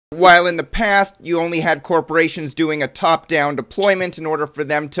While in the past, you only had corporations doing a top-down deployment in order for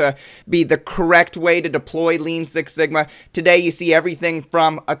them to be the correct way to deploy Lean Six Sigma, today you see everything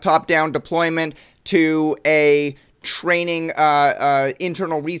from a top-down deployment to a training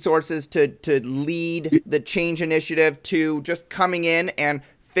internal resources to lead the change initiative, to just coming in and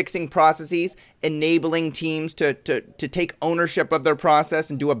fixing processes, enabling teams to take ownership of their process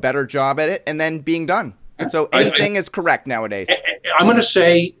and do a better job at it, and then being done. So anything is correct nowadays. I'm going to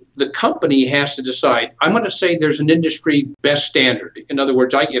say the company has to decide. I'm going to say there's an industry best standard. In other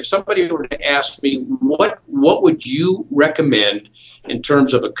words, if somebody were to ask me, what would you recommend in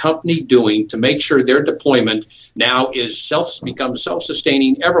terms of a company doing to make sure their deployment now is becomes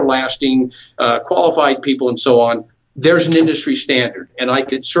self-sustaining, everlasting, qualified people, and so on? There's an industry standard, and I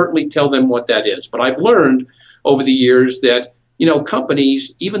could certainly tell them what that is. But I've learned over the years that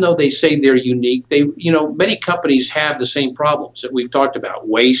companies, even though they say they're unique, many companies have the same problems that we've talked about: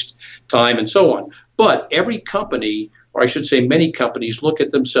 waste, time, and so on. But every company, or I should say many companies, look at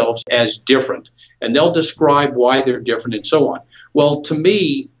themselves as different, and they'll describe why they're different and so on. Well, to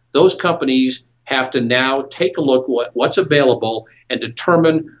me, those companies have to now take a look at what's available and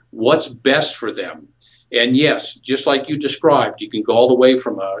determine what's best for them. And yes, just like you described, you can go all the way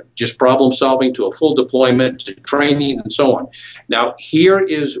from just problem solving to a full deployment to training and so on. Now, here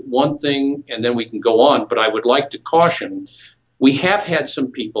is one thing, and then we can go on, but I would like to caution, we have had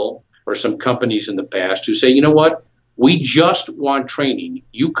some people or some companies in the past who say, you know what, we just want training.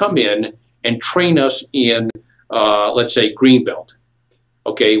 You come in and train us in, let's say, Greenbelt.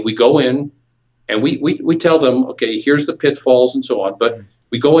 Okay, we go in and we tell them, okay, here's the pitfalls and so on, but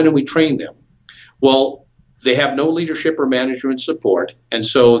we go in and we train them. Well, they have no leadership or management support, and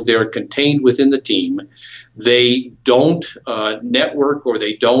so they're contained within the team. They don't network, or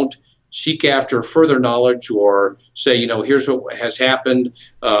they don't seek after further knowledge, or say, here's what has happened.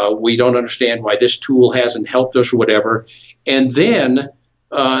 We don't understand why this tool hasn't helped us or whatever. And then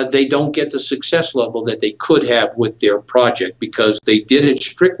they don't get the success level that they could have with their project because they did it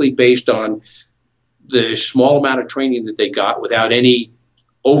strictly based on the small amount of training that they got without any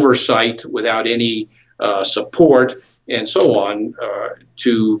oversight, without any support, and so on,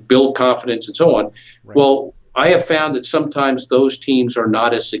 to build confidence and so on. Right. Well, I have found that sometimes those teams are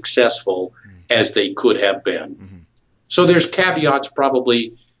not as successful as they could have been. So there's caveats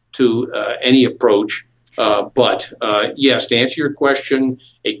probably to any approach. But yes, to answer your question,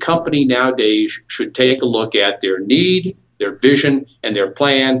 a company nowadays should take a look at their need, their vision, and their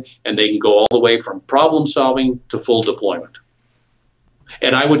plan, and they can go all the way from problem solving to full deployment.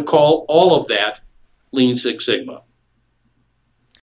 And I would call all of that Lean Six Sigma.